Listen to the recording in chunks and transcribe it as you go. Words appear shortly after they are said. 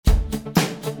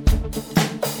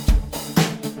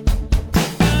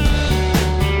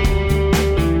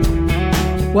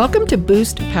Welcome to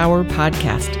Boost Power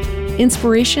Podcast.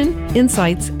 Inspiration,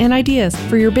 insights, and ideas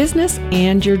for your business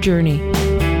and your journey.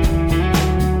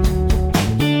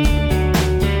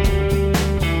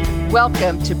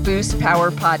 Welcome to Boost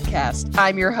Power Podcast.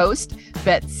 I'm your host,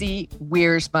 Betsy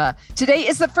Wiersma. Today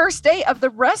is the first day of the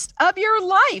rest of your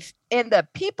life, and the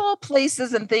people,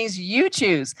 places, and things you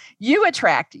choose, you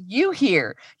attract, you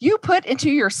hear, you put into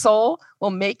your soul will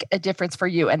make a difference for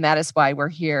you. And that is why we're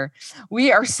here.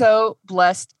 We are so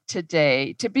blessed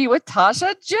today to be with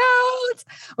Tasha Jones.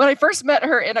 When I first met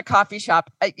her in a coffee shop,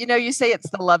 you say it's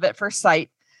the love at first sight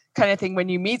kind of thing. When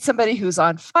you meet somebody who's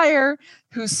on fire,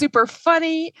 who's super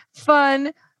funny,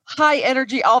 fun, high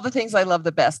energy, all the things I love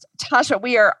the best. Tasha,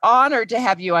 we are honored to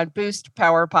have you on Boost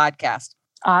Power Podcast.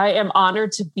 I am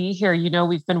honored to be here.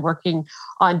 We've been working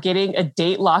on getting a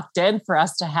date locked in for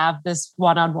us to have this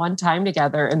one-on-one time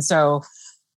together. And so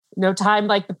no time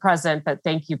like the present, but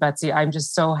thank you, Betsy. I'm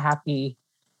just so happy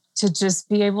to just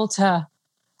be able to,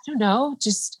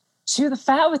 just chew the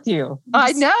fat with you.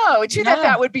 I know. Chew that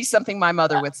fat would be something my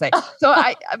mother would say. So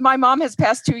my mom has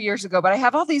passed 2 years ago, but I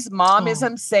have all these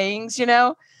momism sayings,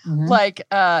 like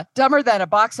dumber than a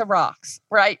box of rocks,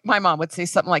 right? My mom would say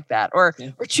something like that, or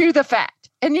chew the fat.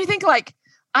 And you think I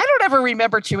don't ever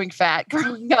remember chewing fat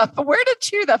growing up. Where did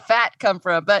chew the fat come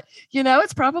from? But,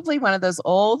 it's probably one of those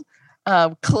old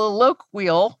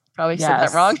colloquial, probably said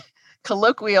that wrong,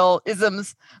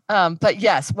 colloquialisms. But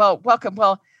yes, well, welcome.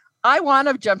 Well, I want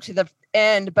to jump to the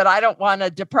end, but I don't want to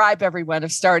deprive everyone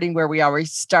of starting where we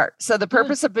always start. So the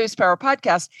purpose of Boost Power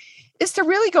Podcast is to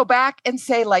really go back and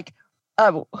say,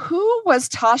 who was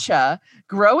Tasha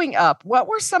growing up? What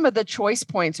were some of the choice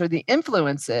points or the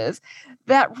influences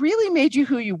that really made you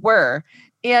who you were?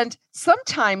 And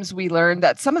sometimes we learn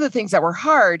that some of the things that were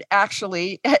hard,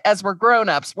 actually, as we're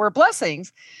grown-ups, were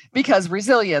blessings because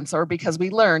resilience or because we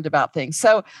learned about things.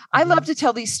 So I love to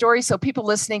tell these stories so people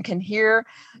listening can hear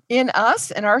in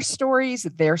us and our stories,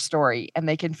 their story, and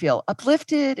they can feel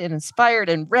uplifted and inspired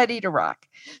and ready to rock.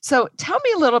 So tell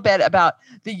me a little bit about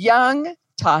the young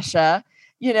Tasha,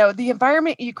 the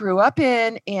environment you grew up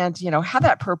in and, how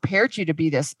that prepared you to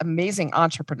be this amazing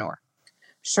entrepreneur.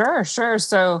 Sure.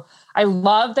 So I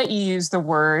love that you use the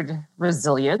word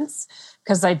resilience,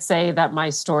 because I'd say that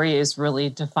my story is really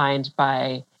defined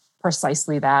by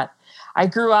precisely that. I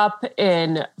grew up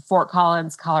in Fort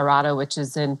Collins, Colorado, which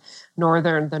is in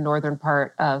the northern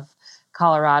part of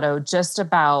Colorado, just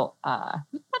about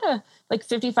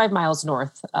 55 miles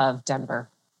north of Denver.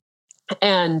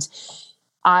 And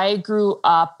I grew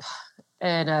up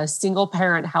in a single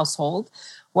parent household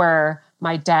where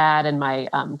my dad and my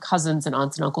cousins and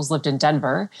aunts and uncles lived in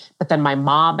Denver, but then my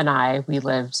mom and we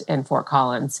lived in Fort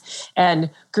Collins and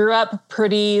grew up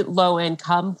pretty low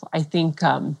income. I think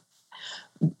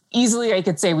easily I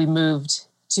could say we moved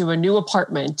to a new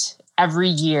apartment every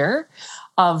year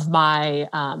of my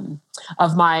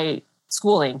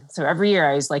schooling. So every year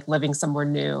I was living somewhere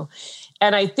new.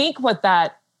 And I think what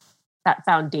that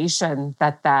foundation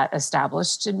that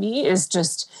established in me is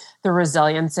just the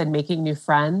resilience in making new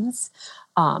friends,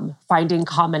 finding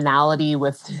commonality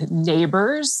with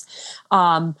neighbors.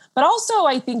 But also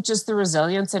I think just the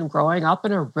resilience in growing up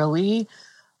in a really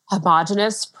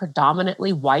homogenous,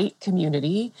 predominantly white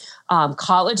community,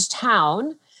 college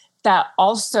town that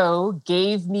also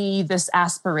gave me this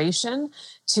aspiration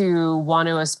to want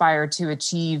to aspire to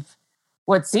achieve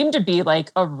what seemed to be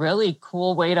a really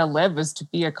cool way to live, was to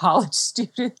be a college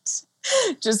student,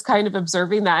 just kind of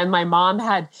observing that. And my mom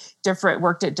had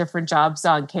worked at different jobs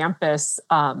on campus.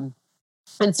 And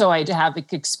so I'd have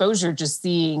exposure just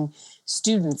seeing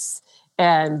students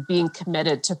and being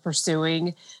committed to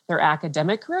pursuing their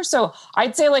academic career. So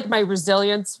I'd say my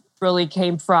resilience really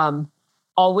came from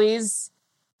always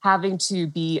having to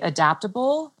be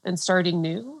adaptable and starting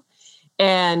new.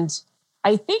 And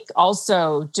I think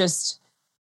also just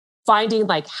finding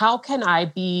how can I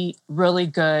be really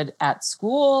good at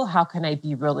school? How can I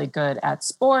be really good at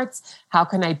sports? How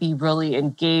can I be really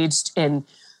engaged in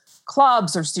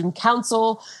clubs or student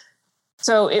council?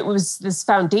 So it was this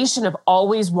foundation of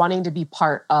always wanting to be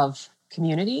part of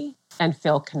community and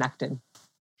feel connected.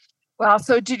 Wow.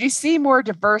 So did you see more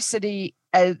diversity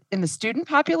in the student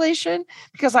population?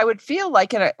 Because I would feel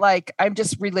I'm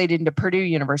just related to Purdue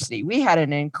University. We had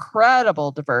an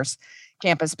incredible diverse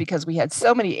campus because we had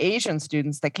so many Asian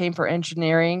students that came for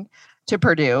engineering to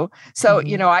Purdue. So,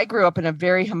 I grew up in a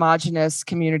very homogenous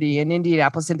community in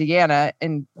Indianapolis, Indiana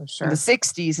in the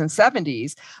 60s and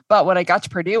 70s. But when I got to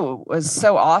Purdue, it was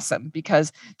so awesome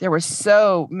because there were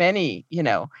so many,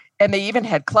 and they even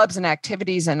had clubs and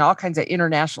activities and all kinds of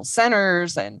international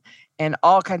centers and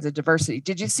all kinds of diversity.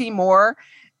 Did you see more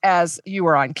as you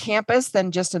were on campus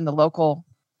than just in the local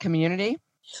community?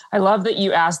 I love that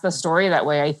you asked the story that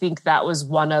way. I think that was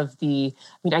one of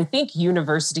I think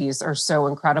universities are so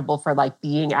incredible for like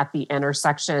being at the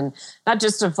intersection, not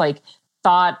just of like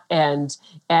thought and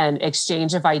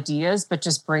exchange of ideas, but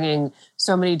just bringing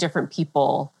so many different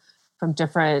people from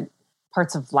different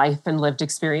parts of life and lived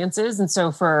experiences. And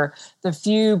so for the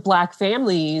few Black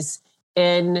families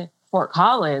in Fort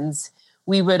Collins,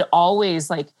 we would always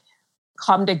like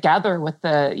come together with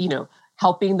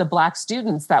helping the Black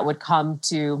students that would come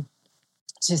to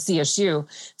CSU.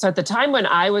 So at the time when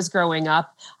I was growing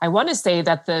up, I want to say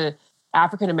that the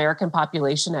African-American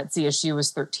population at CSU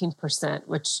was 13%,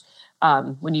 which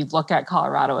when you look at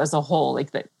Colorado as a whole,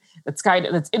 like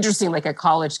that's interesting. Like a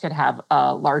college could have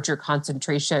a larger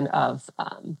concentration of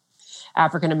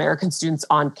African-American students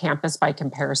on campus by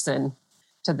comparison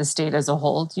to the state as a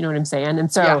whole. Do you know what I'm saying?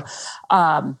 And so,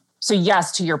 so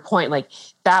yes, to your point, like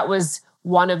that was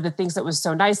one of the things that was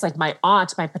so nice. Like my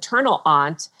paternal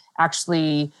aunt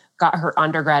actually got her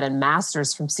undergrad and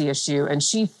master's from CSU, and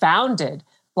she founded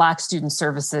Black Student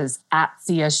Services at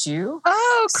CSU.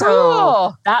 Oh, cool.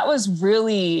 So that was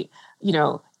really,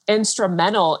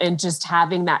 instrumental in just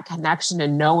having that connection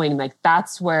and knowing like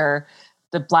that's where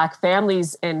the Black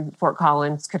families in Fort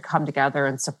Collins could come together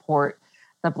and support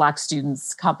the Black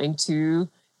students coming to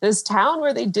this town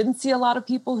where they didn't see a lot of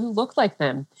people who looked like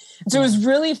them. And so it was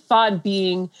really fun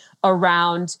being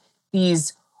around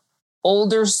these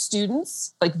older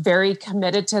students, like very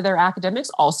committed to their academics,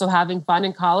 also having fun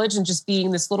in college and just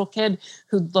being this little kid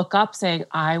who'd look up saying,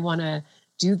 I want to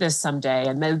do this someday.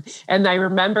 And I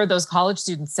remember those college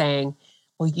students saying,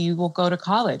 well, you will go to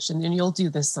college and then you'll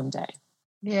do this someday.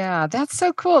 Yeah, that's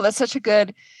so cool. That's such a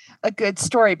good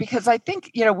story, because I think,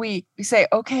 we say,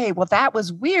 okay, well, that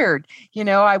was weird.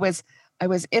 I was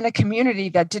in a community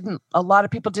that a lot of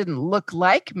people didn't look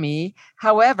like me.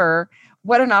 However,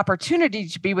 what an opportunity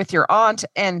to be with your aunt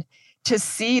and to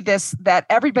see this, that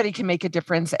everybody can make a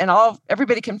difference and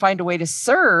everybody can find a way to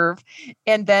serve.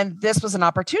 And then this was an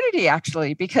opportunity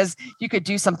actually, because you could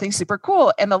do something super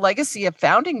cool. And the legacy of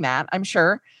founding that, I'm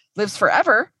sure, lives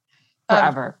forever.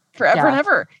 Forever and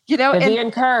ever. Vivian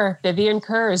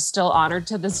Kerr is still honored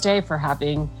to this day for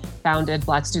having founded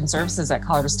Black Student Services at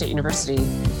Colorado State University.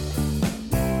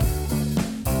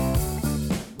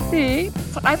 See,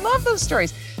 I love those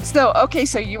stories. So, okay,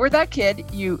 so you were that kid.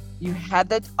 You had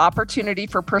the opportunity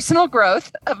for personal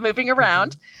growth of moving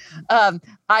around.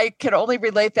 I could only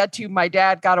relate that to my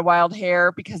dad got a wild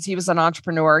hair because he was an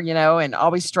entrepreneur, and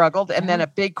always struggled. And then a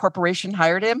big corporation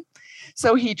hired him.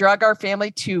 So he drug our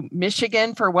family to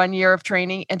Michigan for 1 year of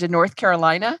training and to North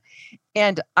Carolina.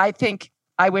 And I think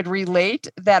I would relate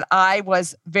that I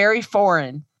was very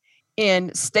foreign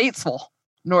in Statesville,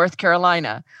 North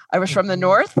Carolina. I was from the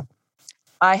North.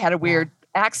 I had a weird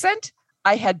accent.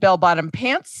 I had bell-bottom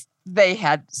pants. They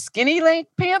had skinny leg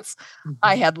pants.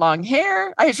 I had long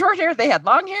hair. I had short hair. They had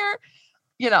long hair.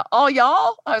 All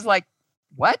y'all. I was like,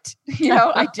 what?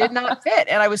 I did not fit.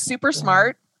 And I was super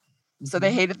smart. So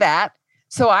they hated that.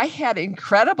 So I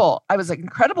was an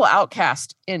incredible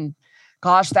outcast in,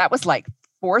 that was like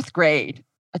 4th grade,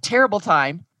 a terrible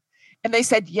time. And they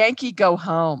said, Yankee, go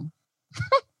home.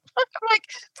 I'm like,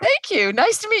 thank you.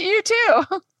 Nice to meet you too.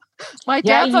 My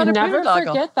dad's on a boondoggle.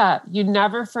 Forget that. You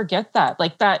never forget that.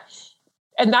 Like that.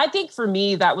 And I think for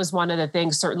me, that was one of the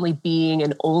things, certainly being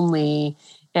an only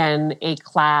in a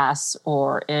class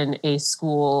or in a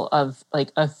school of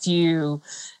like a few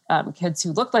kids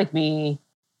who looked like me.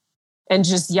 And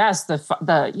just, yes,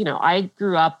 I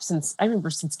grew up since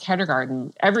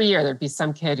kindergarten. Every year there'd be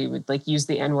some kid who would like use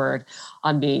the N-word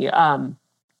on me. And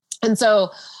so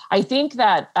I think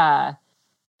that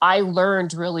I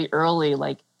learned really early,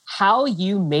 like how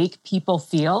you make people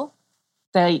feel,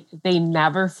 they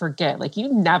never forget. Like you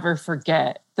never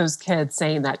forget those kids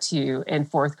saying that to you in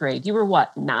 4th grade. You were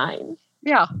what, 9?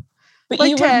 Yeah. But like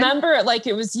you 10. Remember it like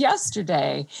it was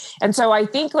yesterday. And so I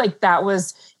think like that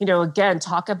was, again,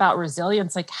 talk about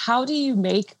resilience. Like, how do you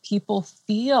make people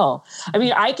feel? I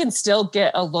mean, I can still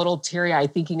get a little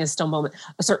teary-eyed thinking of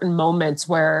certain moments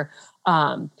where,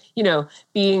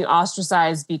 being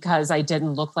ostracized because I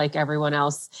didn't look like everyone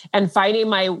else and finding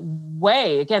my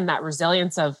way, again, that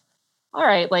resilience of, all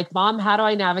right, like, Mom, how do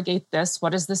I navigate this?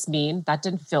 What does this mean? That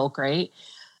didn't feel great.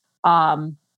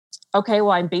 Okay,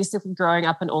 well, I'm basically growing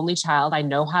up an only child. I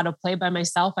know how to play by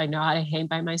myself. I know how to hang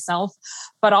by myself,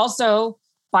 but also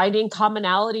finding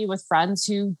commonality with friends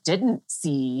who didn't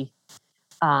see,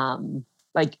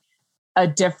 a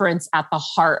difference at the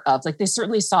heart of, like, they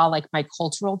certainly saw like my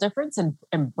cultural difference and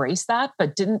embrace that,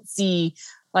 but didn't see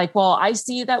like, well, I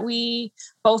see that we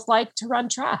both like to run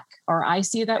track, or I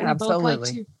see that we both like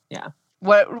to,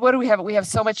 What do we have? We have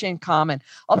so much in common.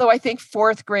 Although I think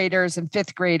fourth graders and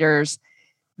fifth graders,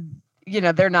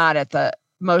 they're not at the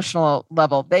emotional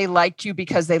level. They liked you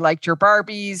because they liked your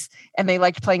Barbies, and they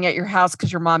liked playing at your house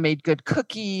because your mom made good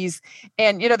cookies.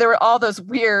 And, there were all those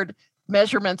weird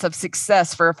measurements of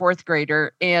success for a fourth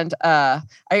grader. And I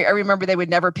remember they would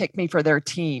never pick me for their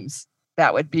teams.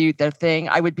 That would be their thing.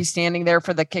 I would be standing there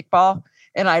for the kickball,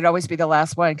 and I'd always be the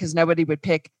last one because nobody would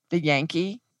pick the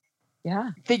Yankee.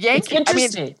 Yeah. The Yankee. It's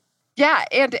interesting. Yeah.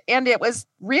 And it was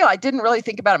real. I didn't really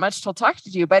think about it much till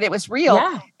talking to you, but it was real.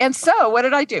 Yeah. And so what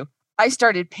did I do? I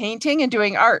started painting and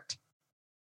doing art,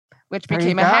 which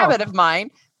became a habit of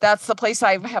mine. That's the place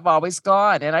I have always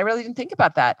gone. And I really didn't think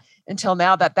about that until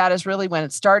now, that is really when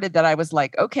it started, that I was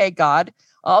like, okay, God,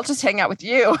 I'll just hang out with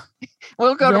you.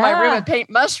 We'll go to my room and paint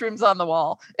mushrooms on the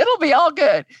wall. It'll be all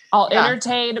good. I'll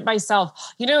entertain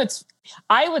myself.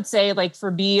 I would say, like,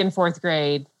 for me in fourth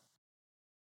grade,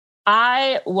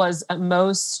 I was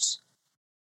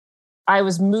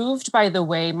moved by the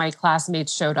way my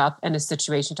classmates showed up in a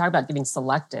situation. Talk about getting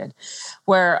selected,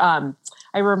 where I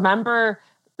remember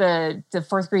the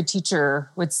fourth grade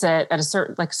teacher would sit at a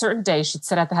certain day. She'd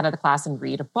sit at the head of the class and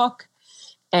read a book,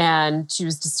 and she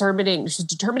was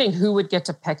determining who would get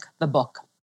to pick the book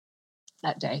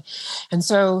that day. And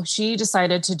so she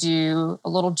decided to do a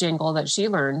little jingle that she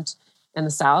learned in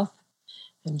the South,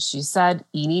 and she said,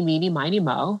 "Eeny, meeny, miny,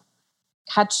 mo,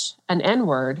 catch an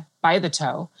N-word by the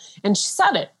toe." And she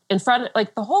said it in front of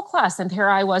like the whole class. And here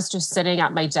I was just sitting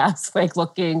at my desk, like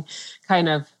looking kind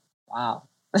of, wow.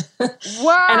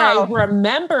 Wow. And I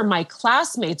remember my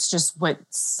classmates just went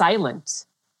silent.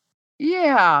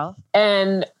 Yeah.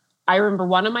 And I remember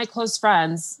one of my close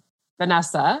friends,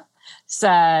 Vanessa,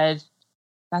 said,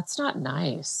 "That's not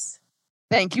nice."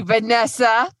 Thank you,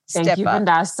 Vanessa. Thank you,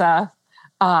 Vanessa.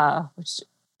 Which,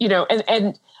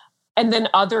 and then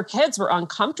other kids were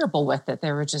uncomfortable with it.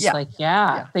 They were just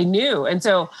they knew. And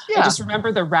so I just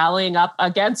remember the rallying up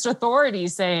against authority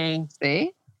saying,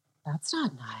 "See, that's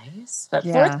not nice." But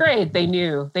fourth grade, they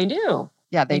knew.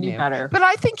 Yeah, they knew better. But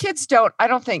I think kids don't. I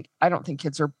don't think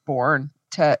kids are born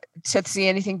to see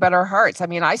anything but our hearts. I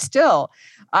mean, I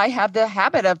have the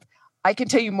habit of, I can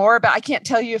tell you more about, I can't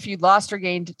tell you if you lost or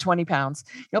gained 20 pounds.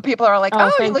 People are like, oh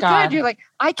you look good. You're like,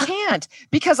 I can't,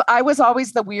 because I was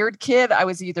always the weird kid. I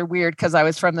was either weird because I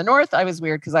was from the North. I was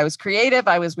weird because I was creative.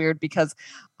 I was weird because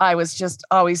I was just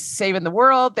always saving the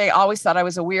world. They always thought I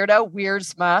was a weirdo,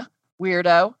 weirdsma.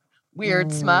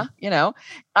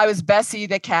 I was Bessie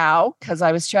the cow because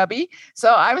I was chubby.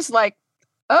 So I was like,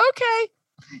 okay,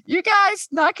 you guys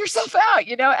knock yourself out.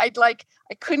 I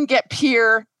couldn't get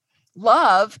peer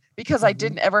love because I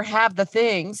didn't ever have the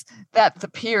things that the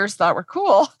peers thought were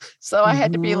cool. So I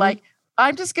had to be like,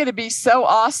 I'm just going to be so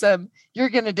awesome. You're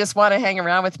going to just want to hang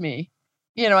around with me,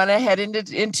 and I head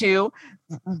into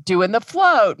doing the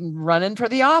float and running for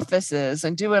the offices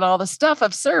and doing all the stuff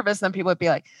of service. Then people would be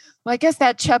like, well, I guess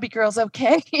that chubby girl's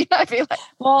okay. I'd be like,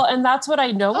 well, and that's what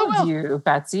I know of you,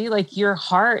 Betsy. Like, your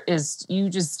heart is,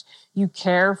 you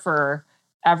care for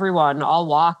everyone, all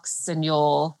walks, and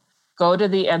you'll go to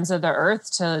the ends of the earth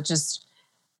to just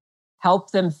help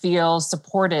them feel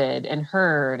supported and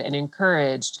heard and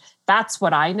encouraged. That's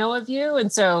what I know of you.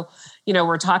 And so,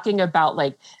 we're talking about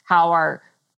like how our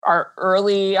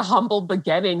early humble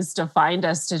beginnings defined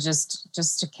us to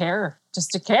just to care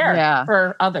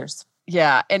for others.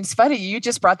 Yeah. And it's funny, you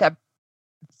just brought that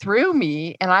through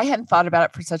me, and I hadn't thought about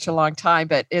it for such a long time,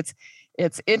 but it's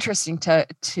interesting to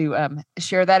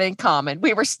share that in common.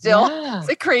 We were still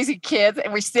the crazy kids,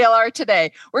 and we still are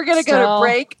today. We're going to go to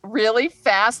break really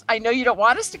fast. I know you don't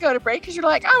want us to go to break because you're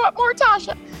like, I want more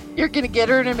Tasha. You're going to get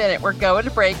her in a minute. We're going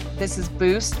to break. This is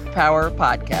Boost Power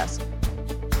Podcast.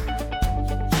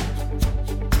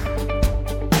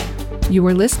 You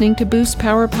are listening to Boost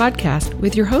Power Podcast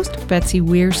with your host, Betsy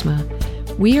Wiersma.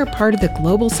 We are part of the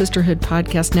Global Sisterhood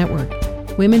Podcast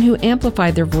Network, women who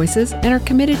amplify their voices and are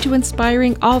committed to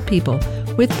inspiring all people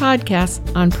with podcasts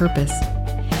on purpose.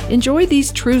 Enjoy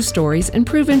these true stories and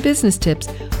proven business tips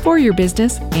for your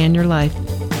business and your life.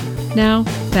 Now,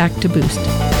 back to Boost.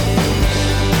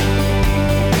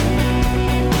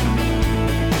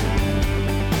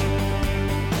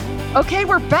 Okay,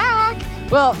 we're back.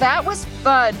 Well, that was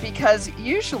fun because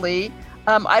usually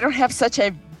I don't have such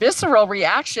a visceral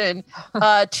reaction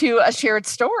to a shared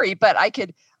story, but I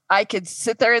could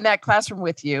sit there in that classroom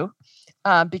with you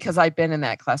because I've been in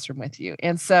that classroom with you.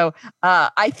 And so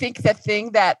I think the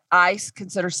thing that I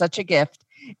consider such a gift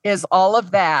is all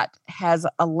of that has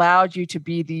allowed you to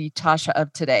be the Tasha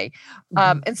of today.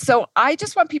 And so I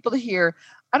just want people to hear,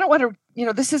 I don't want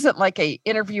to, this isn't like a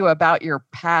interview about your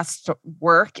past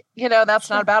work, that's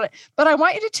not about it. But I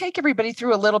want you to take everybody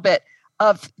through a little bit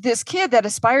of this kid that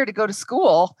aspired to go to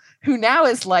school, who now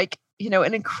is like,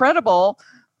 an incredible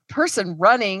person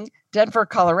running Denver,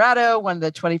 Colorado, one of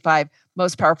the 25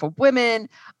 most powerful women,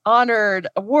 honored,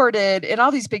 awarded, and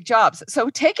all these big jobs. So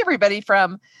take everybody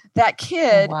from that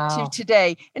kid to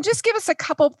today and just give us a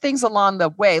couple of things along the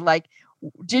way. Like,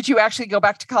 did you actually go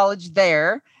back to college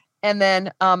there? And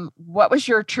then what was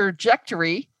your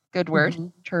trajectory? Good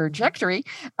word, trajectory.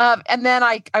 And then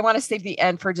I want to save the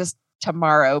end for just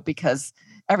tomorrow because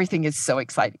everything is so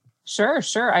exciting. Sure.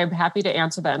 I'm happy to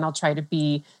answer that, and I'll try to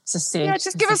be succinct. Yeah,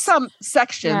 just give us some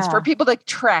sections for people to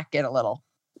track it a little.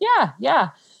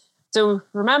 Yeah. So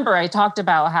remember, I talked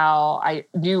about how I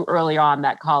knew early on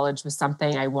that college was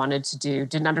something I wanted to do.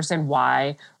 Didn't understand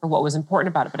why or what was important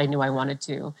about it, but I knew I wanted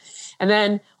to. And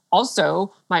then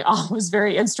also, my aunt was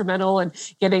very instrumental in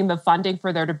getting the funding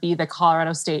for there to be the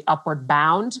Colorado State Upward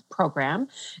Bound program.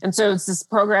 And so it's this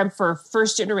program for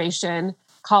first generation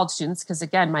college students, because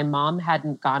again, my mom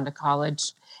hadn't gone to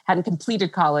college, hadn't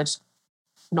completed college,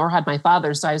 nor had my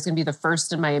father. So I was going to be the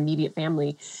first in my immediate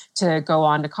family to go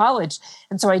on to college.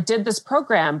 And so I did this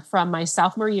program from my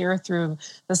sophomore year through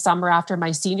the summer after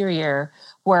my senior year,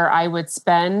 where I would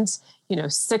spend,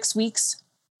 6 weeks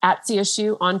at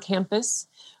CSU on campus,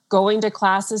 going to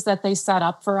classes that they set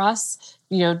up for us,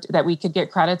 that we could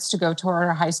get credits to go toward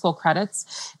our high school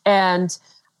credits. And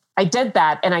I did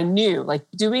that. And I knew, like,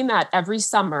 doing that every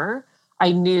summer,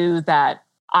 I knew that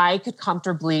I could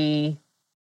comfortably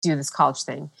do this college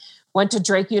thing. Went to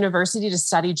Drake University to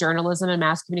study journalism and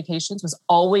mass communications, was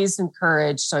always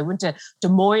encouraged. So I went to Des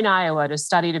Moines, Iowa to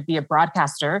study to be a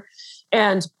broadcaster.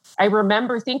 And I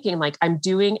remember thinking, like, I'm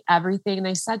doing everything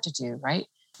they said to do, right?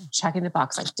 Checking the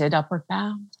box. I did Upward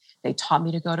Bound. They taught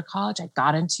me to go to college. I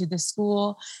got into this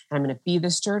school and I'm going to be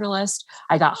this journalist.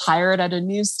 I got hired at a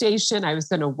news station. I was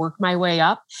going to work my way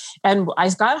up. And I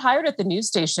got hired at the news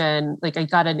station. Like, I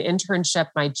got an internship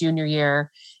my junior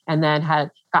year and then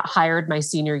got hired my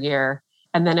senior year.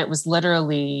 And then it was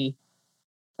literally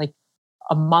like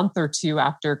a month or two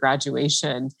after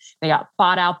graduation, they got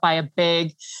bought out by a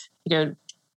big,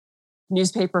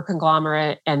 newspaper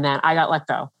conglomerate. And then I got let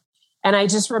go. And I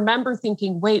just remember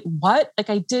thinking, wait, what?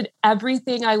 Like, I did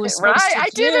everything I was supposed to do. I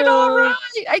did it all right.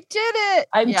 I did it.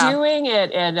 I'm doing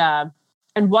it.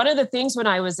 And one of the things when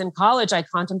I was in college, I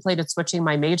contemplated switching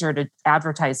my major to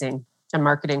advertising and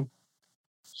marketing.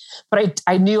 But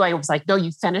I knew, I was like, no,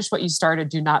 you finish what you started.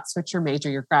 Do not switch your major.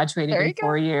 You're graduating in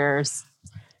 4 years.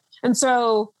 And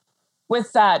so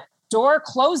with that door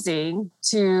closing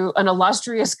to an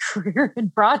illustrious career in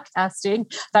broadcasting,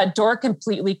 that door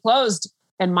completely closed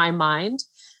in my mind.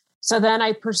 So then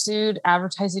I pursued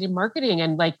advertising and marketing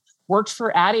and worked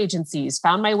for ad agencies,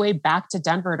 found my way back to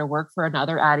Denver to work for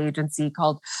another ad agency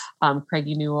called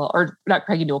Craigie Newell, or not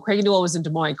Craigie Newell. Craigie Newell was in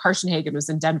Des Moines. Carson Hagen was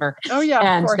in Denver. Oh yeah.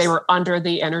 And they were under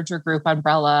the Integer Group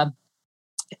umbrella.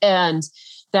 And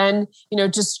then,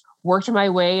 just worked my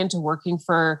way into working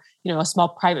for, a small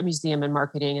private museum in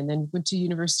marketing, and then went to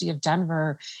University of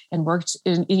Denver and worked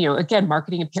in, again,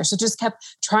 marketing and PR. So just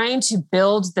kept trying to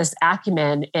build this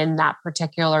acumen in that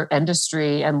particular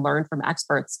industry and learn from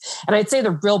experts. And I'd say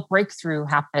the real breakthrough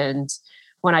happened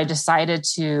when I decided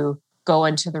to go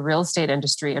into the real estate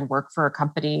industry and work for a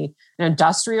company, an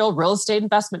industrial real estate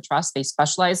investment trust. They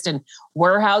specialized in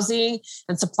warehousing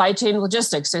and supply chain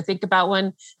logistics. So think about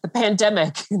when the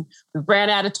pandemic, we ran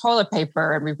out of toilet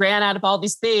paper and we ran out of all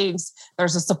these things.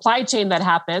 There's a supply chain that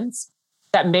happens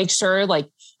that makes sure,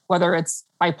 whether it's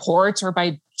by port or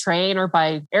by train or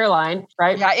by airline,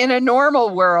 right? Yeah, in a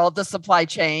normal world, the supply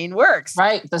chain works.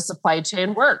 Right, the supply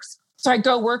chain works. So I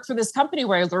go work for this company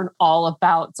where I learned all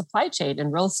about supply chain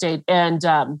and real estate. And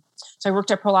so I worked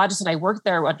at Prologis, and I worked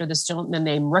there under this gentleman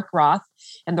named Rick Roth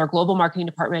in their global marketing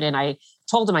department. And I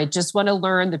told him, I just want to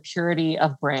learn the purity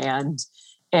of brand.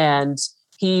 And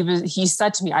he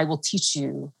said to me, I will teach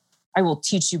you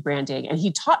branding. And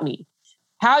he taught me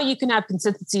how you can have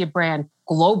consistency of brand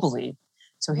globally.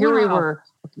 So here we were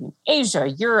looking in Asia,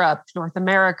 Europe, North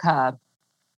America,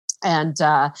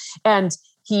 and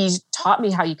he taught me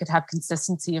how you could have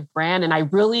consistency of brand. And I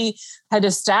really had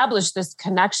established this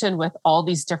connection with all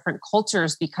these different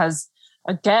cultures because,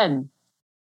 again,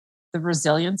 the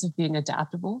resilience of being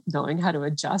adaptable, knowing how to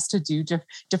adjust to do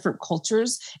different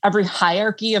cultures, every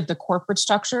hierarchy of the corporate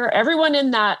structure, everyone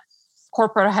in that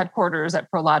corporate headquarters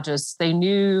at Prologis, they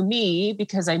knew me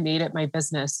because I made it my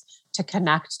business to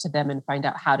connect to them and find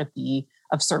out how to be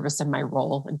of service in my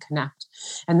role and connect.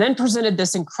 And then presented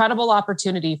this incredible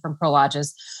opportunity from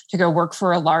Prologis to go work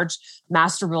for a large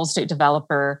master real estate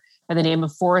developer by the name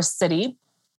of Forest City.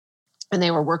 And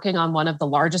they were working on one of the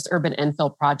largest urban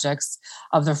infill projects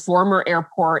of the former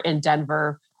airport in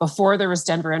Denver. Before there was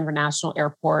Denver International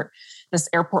Airport, this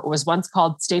airport was once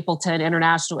called Stapleton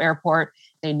International Airport.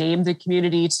 They named the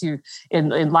community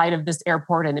in light of this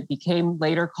airport, and it became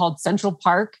later called Central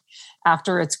Park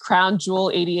after its crown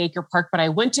jewel 80-acre park. But I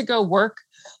went to go work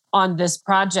on this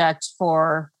project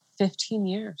for 15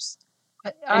 years.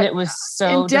 And it was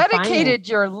so and dedicated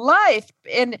your life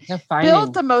and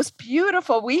built the most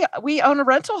beautiful. We own a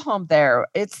rental home there.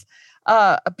 It's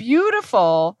a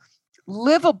beautiful,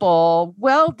 livable,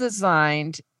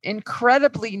 well-designed,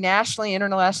 incredibly nationally,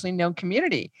 internationally known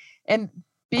community. And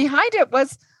behind it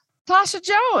was Tasha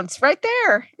Jones right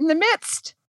there in the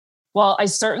midst. Well, I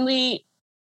certainly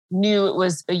knew it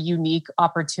was a unique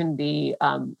opportunity.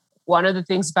 One of the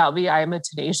things about me, I am a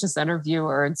tenacious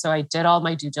interviewer. And so I did all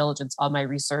my due diligence, all my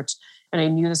research, and I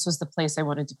knew this was the place I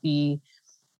wanted to be.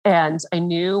 And I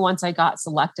knew once I got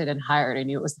selected and hired, I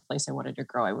knew it was the place I wanted to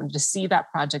grow. I wanted to see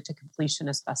that project to completion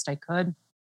as best I could.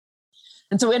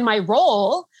 And so in my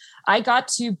role, I got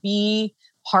to be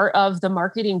part of the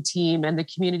marketing team and the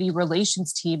community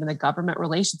relations team and the government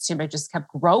relations team. I just kept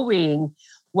growing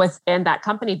within that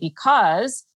company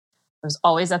because I was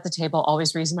always at the table,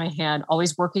 always raising my hand,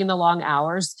 always working the long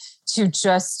hours to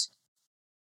just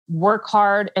work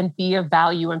hard and be of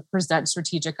value and present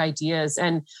strategic ideas.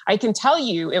 And I can tell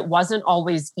you, it wasn't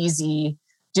always easy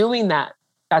doing that,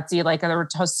 Betsy. Like there were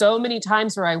so many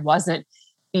times where I wasn't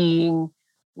being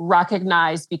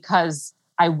recognized because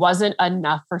I wasn't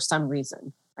enough for some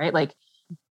reason, right? Like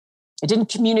I didn't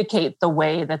communicate the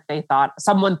way that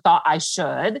someone thought I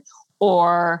should,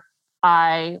 or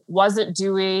I was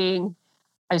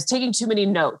taking too many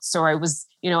notes, or I was,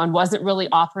 and wasn't really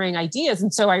offering ideas.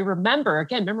 And so I remember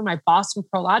my boss from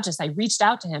Prologis, I reached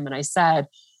out to him and I said,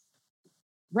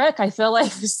 Rick, I feel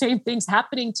like the same thing's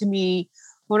happening to me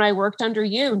when I worked under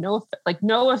you.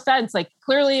 No offense, like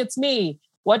clearly it's me.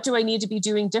 What do I need to be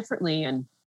doing differently? And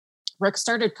Rick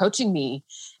started coaching me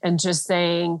and just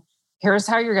saying, here's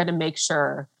how you're going to make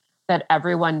sure that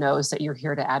everyone knows that you're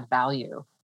here to add value.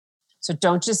 So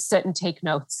don't just sit and take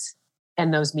notes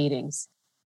in those meetings.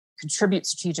 Contribute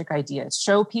strategic ideas.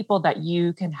 Show people that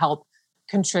you can help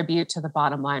contribute to the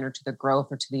bottom line or to the growth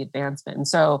or to the advancement. And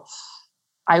so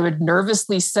I would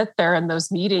nervously sit there in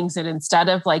those meetings, and instead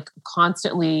of like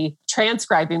constantly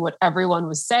transcribing what everyone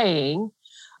was saying,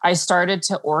 I started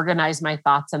to organize my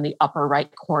thoughts in the upper right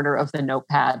corner of the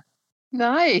notepad.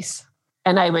 Nice.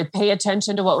 And I would pay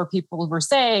attention to what people were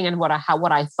saying and what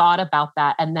I thought about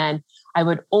that. And then I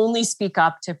would only speak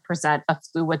up to present a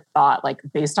fluid thought, like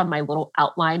based on my little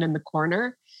outline in the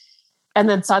corner. And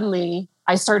then suddenly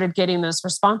I started getting this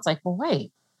response like, well,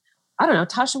 wait, I don't know,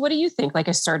 Tasha, what do you think? Like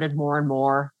I started more and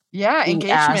more engagement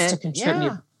asked to contribute.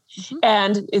 Yeah. Mm-hmm.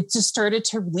 And it just started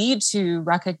to lead to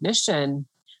recognition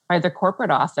by the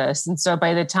corporate office. And so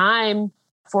by the time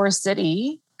Forest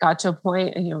City got to a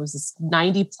point, it was this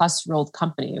 90-plus-year-old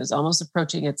company. It was almost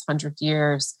approaching its 100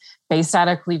 years, based out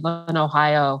of Cleveland,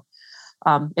 Ohio.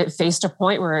 It faced a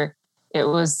point where it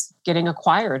was getting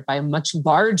acquired by a much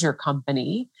larger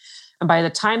company. And by the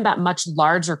time that much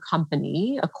larger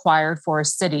company acquired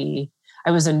Forest City,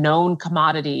 I was a known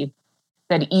commodity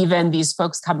that even these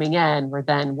folks coming in were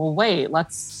then, well, wait,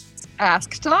 let's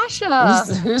ask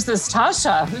Tasha. Who's this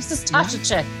Tasha? Who's this Tasha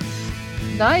chick?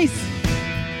 Nice.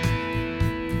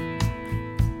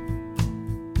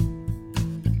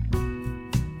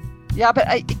 Yeah,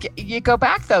 but you go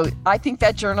back though. I think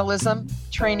that journalism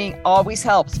training always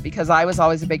helps because I was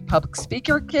always a big public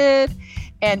speaker kid.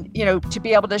 And, to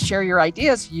be able to share your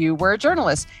ideas, you were a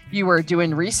journalist. You were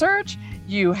doing research.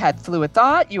 You had fluid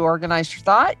thought. You organized your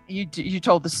thought. You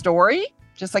told the story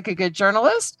just like a good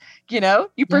journalist.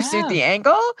 You pursued the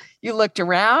angle. You looked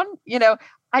around.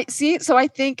 I see. So I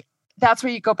think that's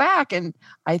where you go back. And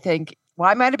I think, well,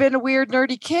 I might have been a weird,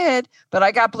 nerdy kid, but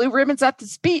I got blue ribbons at the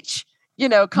speech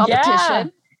competition. Yeah.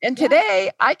 And today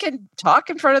I can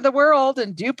talk in front of the world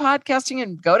and do podcasting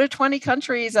and go to 20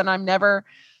 countries and I'm never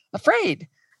afraid.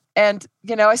 And,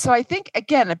 so I think,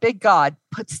 again, a big God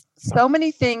puts so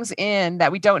many things in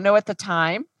that we don't know at the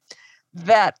time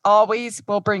that always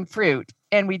will bring fruit.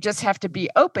 And we just have to be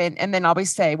open and then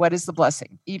always say, what is the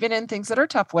blessing? Even in things that are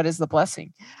tough, what is the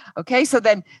blessing? Okay. So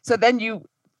then you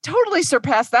totally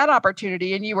surpassed that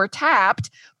opportunity and you were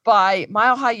tapped by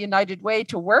Mile High United Way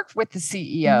to work with the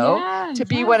CEO, to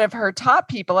be one of her top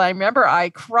people. I remember I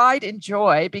cried in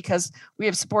joy because we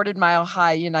have supported Mile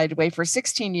High United Way for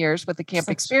 16 years with the Camp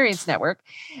Experience Network.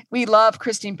 We love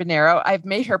Christine Pinero. I've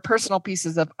made her personal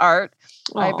pieces of art.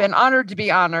 I've been honored to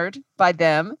be honored by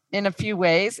them in a few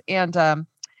ways. And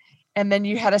then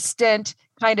you had a stint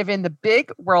kind of in the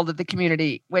big world of the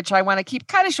community, which I want to keep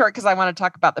kind of short because I want to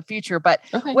talk about the future. But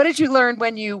what did you learn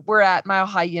when you were at Mile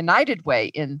High United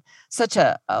Way in such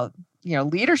a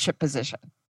leadership position?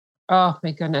 Oh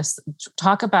my goodness.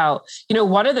 Talk about,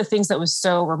 one of the things that was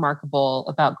so remarkable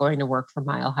about going to work for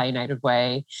Mile High United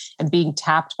Way and being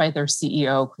tapped by their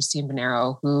CEO, Christine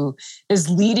Pinero, who is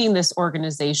leading this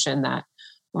organization that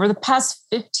over the past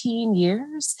 15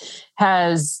 years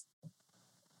has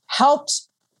helped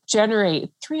generate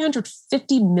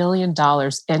 $350 million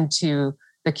into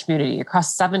the community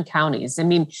across 7 counties. I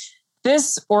mean,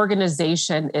 this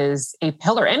organization is a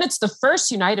pillar, and it's the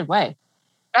first United Way.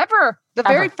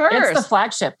 Very first. It's the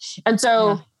flagship. And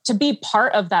so to be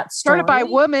part of that story. Started by a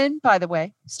woman, by the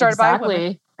way. By a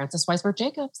woman. Frances Weisberg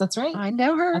Jacobs. That's right. I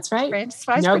know her. That's right. Frances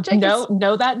Weisberg Jacobs.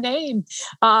 Know that name.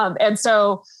 And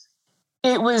so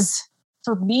it was,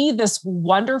 for me, this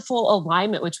wonderful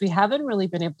alignment, which we haven't really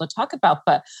been able to talk about,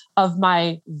 but of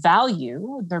my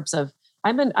value in terms of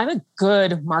I'm a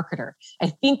good marketer. I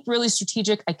think really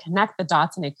strategic. I connect the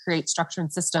dots and I create structure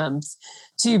and systems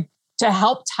to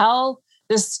help tell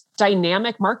this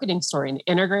dynamic marketing story, an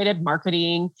integrated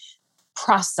marketing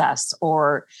process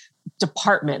or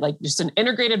department, like just an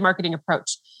integrated marketing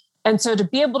approach. And so to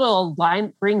be able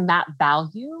to bring that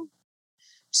value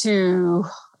to,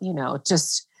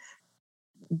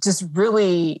 just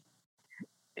really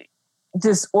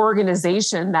this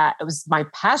organization that it was my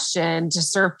passion to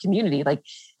serve community. Like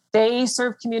they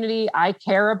serve community. I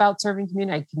care about serving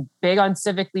community. I'm big on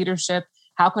civic leadership.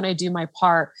 How can I do my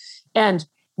part? And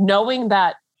knowing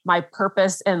that my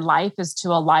purpose in life is to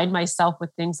align myself with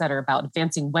things that are about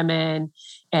advancing women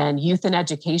and youth and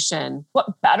education.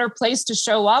 What better place to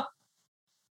show up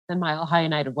than Mile High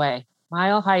United Way?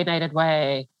 Mile High United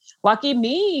Way. Lucky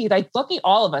me, lucky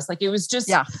all of us. It was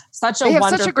just such a they have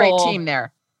wonderful, such a great team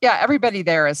there. Yeah, everybody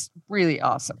there is really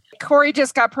awesome. Corey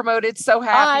just got promoted. So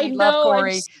happy. Love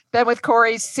Corey. Been with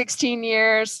Corey 16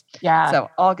 years. Yeah. So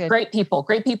all good. Great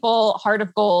people, heart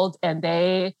of gold. And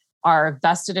they are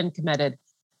vested and committed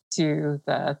to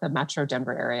the Metro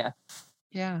Denver area.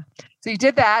 Yeah. So you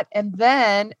did that. And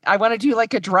then I want to do a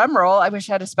drum roll. I wish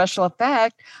I had a special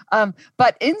effect.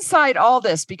 But inside all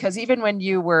this, because even when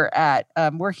you were at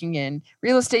working in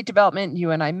real estate development,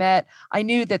 you and I met, I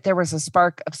knew that there was a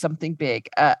spark of something big,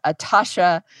 a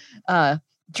Tasha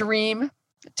dream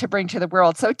to bring to the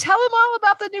world. So tell them all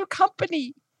about the new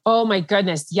company. Oh my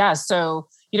goodness. Yeah. So,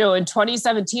 in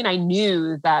 2017, I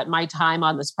knew that my time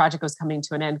on this project was coming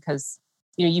to an end because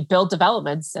you build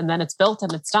developments and then it's built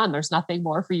and it's done. There's nothing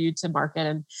more for you to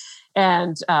market.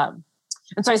 And so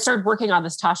I started working on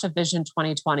this Tasha Vision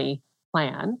 2020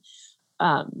 plan.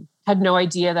 Had no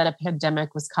idea that a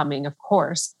pandemic was coming, of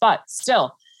course, but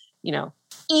still,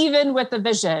 even with the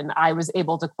vision, I was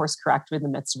able to course correct in the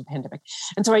midst of a pandemic.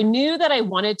 And so I knew that I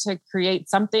wanted to create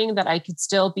something that I could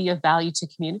still be of value to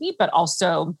community, but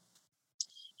also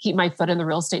keep my foot in the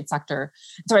real estate sector.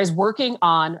 So I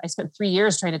spent 3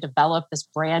 years trying to develop this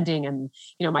branding and,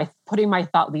 putting my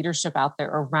thought leadership out there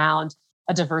around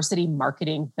a diversity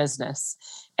marketing business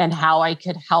and how I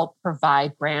could help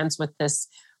provide brands with this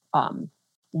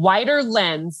wider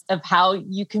lens of how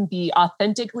you can be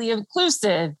authentically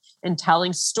inclusive in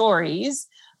telling stories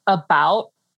about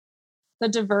the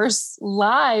diverse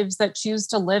lives that choose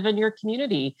to live in your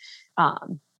community.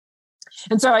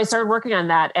 And so I started working on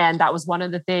that. And that was one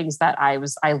of the things that I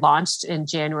launched in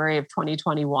January of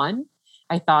 2021.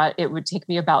 I thought it would take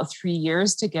me about 3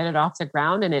 years to get it off the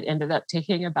ground. And it ended up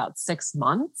taking about 6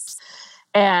 months.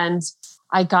 And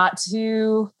I got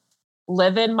to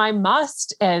live in my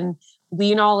must and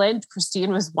lean all in.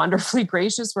 Christine was wonderfully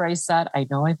gracious where I said, I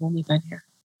know I've only been here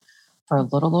for a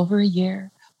little over a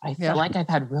year. But I feel like I've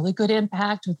had really good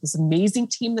impact with this amazing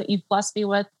team that you've blessed me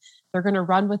with. They're going to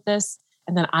run with this.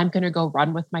 And then I'm going to go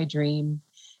run with my dream.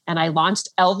 And I launched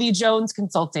LV Jones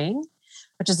Consulting,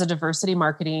 which is a diversity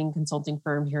marketing consulting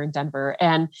firm here in Denver.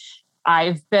 And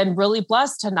I've been really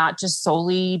blessed to not just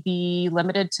solely be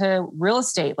limited to real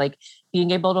estate, being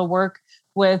able to work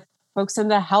with folks in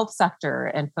the health sector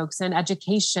and folks in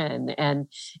education and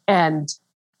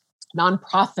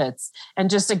nonprofits. And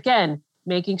just, again,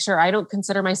 making sure I don't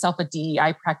consider myself a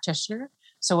DEI practitioner.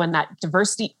 So when that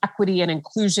diversity, equity, and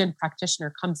inclusion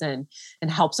practitioner comes in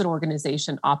and helps an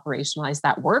organization operationalize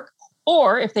that work,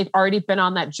 or if they've already been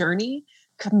on that journey,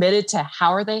 committed to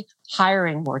how are they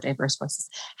hiring more diverse voices?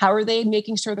 How are they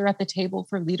making sure they're at the table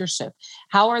for leadership?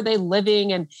 How are they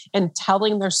living and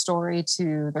telling their story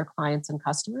to their clients and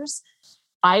customers?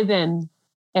 I then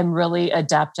am really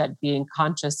adept at being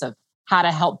conscious of how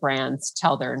to help brands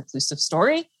tell their inclusive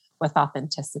story with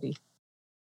authenticity.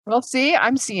 Well, see,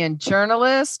 I'm seeing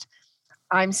journalist,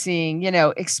 I'm seeing,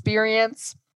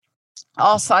 experience,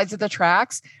 all sides of the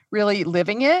tracks, really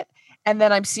living it. And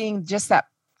then I'm seeing just that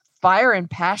fire and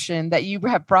passion that you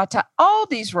have brought to all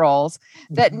these roles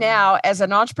that now, as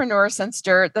an entrepreneur since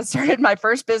dirt, that started my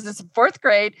first business in 4th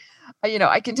grade,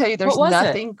 I can tell you there's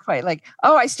nothing quite like,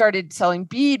 I started selling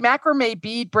macrame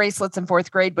bead bracelets in 4th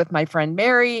grade with my friend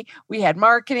Mary. We had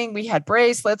marketing, we had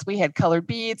bracelets, we had colored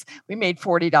beads. We made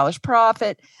 $40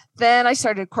 profit. Then I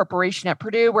started a corporation at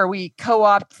Purdue where we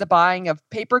co-opted the buying of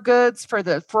paper goods for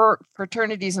the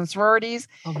fraternities and sororities.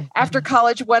 After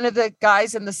college, one of the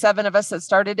guys in the 7 of us that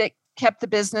started it kept the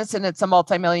business, and it's a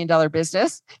multi-million-dollar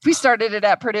business. We started it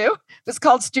at Purdue. It was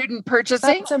called Student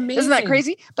Purchasing. That's amazing. Isn't that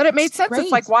crazy? But it made sense. Great.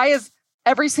 It's like, why is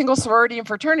every single sorority and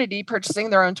fraternity purchasing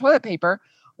their own toilet paper?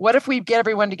 What if we get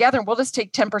everyone together and we'll just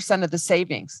take 10% of the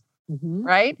savings,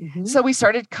 right? So we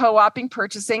started co-oping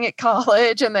purchasing at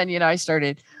college. And then, I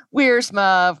started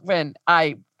Wiersma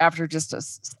after just a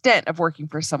stint of working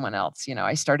for someone else.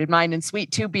 I started mine in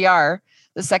Suite 2BR,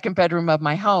 the 2nd bedroom of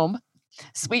my home.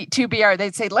 Suite 2BR,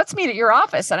 they'd say, let's meet at your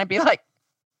office. And I'd be like,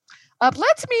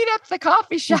 let's meet at the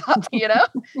coffee shop,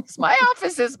 because my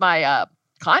office is my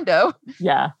condo.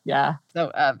 Yeah.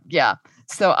 So,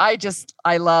 So I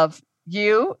love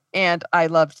you, and I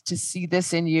love to see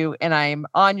this in you, and I'm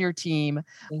on your team.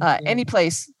 Any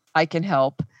place I can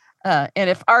help. And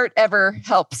if art ever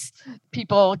helps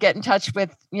people get in touch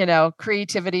with,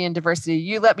 creativity and diversity,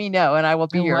 you let me know, and I will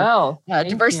be your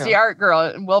diversity art girl,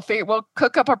 and we'll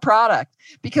cook up a product.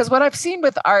 Because what I've seen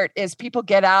with art is people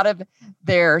get out of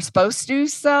their supposed to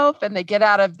self, and they get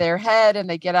out of their head, and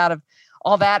they get out of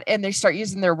all that, and they start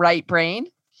using their right brain.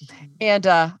 And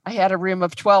I had a room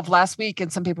of 12 last week,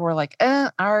 and some people were like,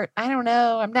 art, I don't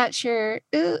know, I'm not sure.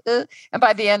 And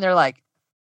by the end, they're like,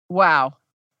 wow,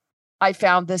 I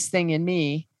found this thing in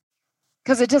me.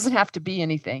 Because it doesn't have to be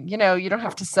anything, you don't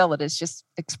have to sell it. It's just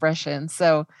expression.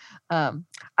 So I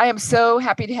am so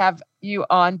happy to have you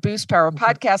on Boost Power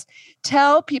Podcast.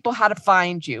 Tell people how to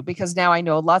find you, because now I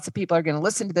know lots of people are going to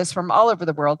listen to this from all over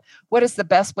the world. What is the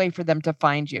best way for them to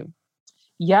find you?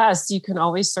 Yes, you can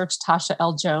always search Tasha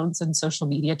L. Jones in social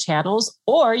media channels,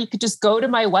 or you could just go to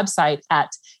my website at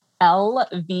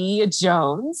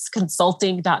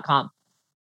lvjonesconsulting.com.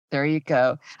 There you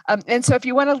go. And so if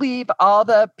you want to leave all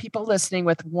the people listening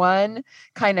with one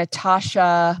kind of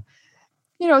Tasha,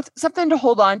 something to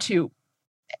hold on to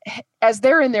as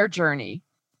they're in their journey,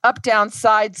 up, down,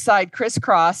 side,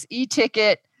 crisscross,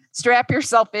 e-ticket, strap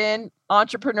yourself in,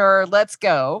 entrepreneur, let's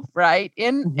go, right?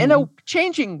 In a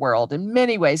changing world in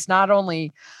many ways, not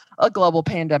only a global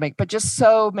pandemic, but just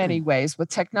so many ways with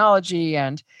technology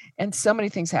and so many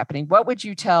things happening. What would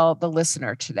you tell the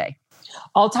listener today?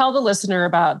 I'll tell the listener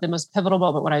about the most pivotal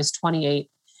moment when I was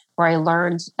 28, where I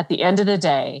learned at the end of the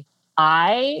day,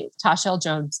 Tasha L.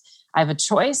 Jones, I have a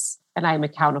choice and I am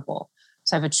accountable.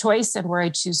 So I have a choice in where I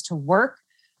choose to work.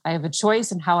 I have a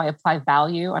choice in how I apply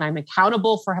value, and I'm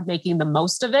accountable for making the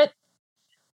most of it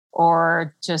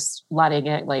or just letting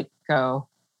it go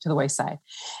to the wayside.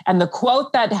 And the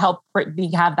quote that helped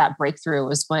me have that breakthrough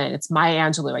was when it's Maya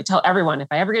Angelou. I tell everyone, if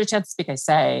I ever get a chance to speak, I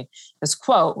say this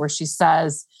quote where she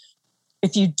says,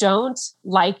 if you don't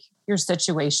like your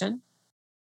situation,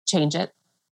 change it.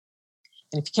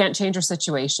 And if you can't change your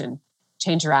situation,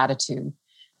 change your attitude.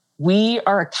 We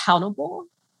are accountable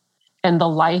in the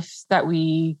life that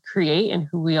we create and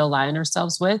who we align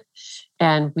ourselves with.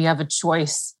 And we have a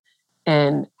choice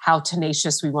in how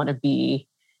tenacious we want to be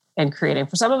in creating.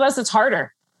 For some of us, it's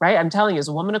harder, right? I'm telling you, as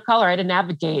a woman of color, I had to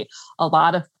navigate a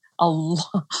lot of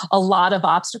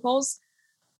obstacles,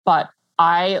 but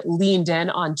I leaned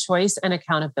in on choice and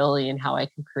accountability and how I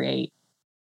can create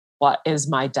what is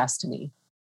my destiny.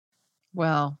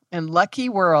 Well, in lucky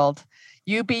world,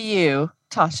 you be you,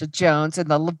 Tasha Jones,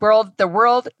 and the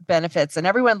world benefits. And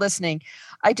everyone listening,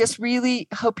 I just really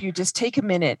hope you just take a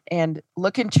minute and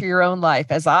look into your own life.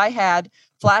 As I had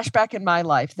flashback in my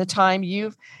life, the time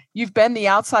you've been the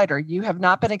outsider, you have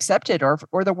not been accepted, or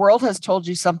the world has told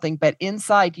you something, but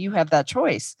inside you have that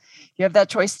choice. You have that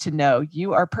choice to know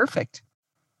you are perfect.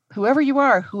 whoever you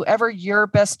are, whoever your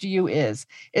best you is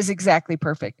exactly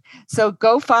perfect. So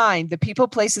go find the people,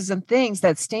 places, and things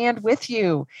that stand with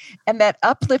you and that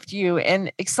uplift you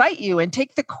and excite you, and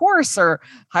take the course or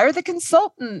hire the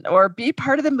consultant or be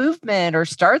part of the movement or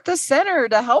start the center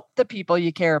to help the people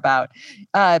you care about.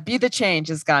 Be the change,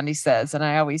 as Gandhi says. And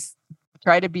I always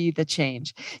try to be the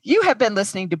change. You have been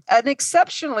listening to an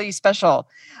exceptionally special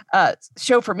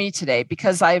show for me today,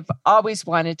 because I've always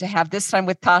wanted to have this time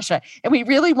with Tasha, and we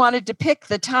really wanted to pick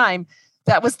the time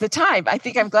that was the time. I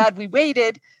think I'm glad we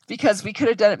waited, because we could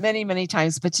have done it many, many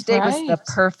times, but today was the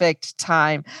perfect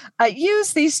time.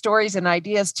 Use these stories and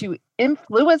ideas to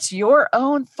influence your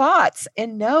own thoughts,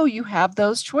 and know you have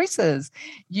those choices.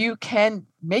 You can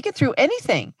make it through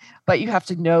anything, but you have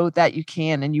to know that you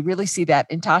can. And you really see that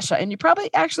in Tasha, and you probably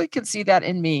actually can see that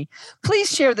in me. Please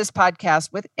share this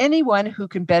podcast with anyone who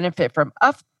can benefit from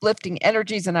uplifting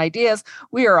energies and ideas.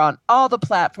 We are on all the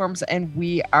platforms, and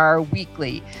we are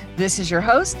weekly. This is your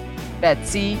host,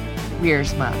 Betsy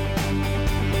Wiersma.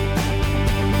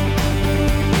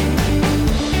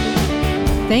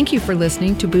 Thank you for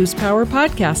listening to Boost Power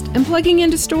Podcast and plugging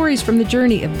into stories from the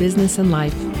journey of business and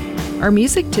life. Our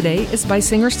music today is by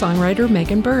singer-songwriter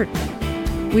Megan Burt.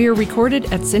 We are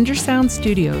recorded at Cinder Sound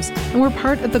Studios, and we're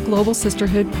part of the Global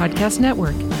Sisterhood Podcast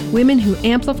Network, women who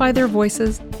amplify their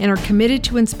voices and are committed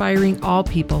to inspiring all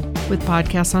people with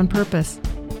podcasts on purpose.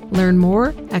 Learn more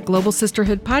at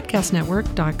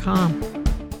globalsisterhoodpodcastnetwork.com.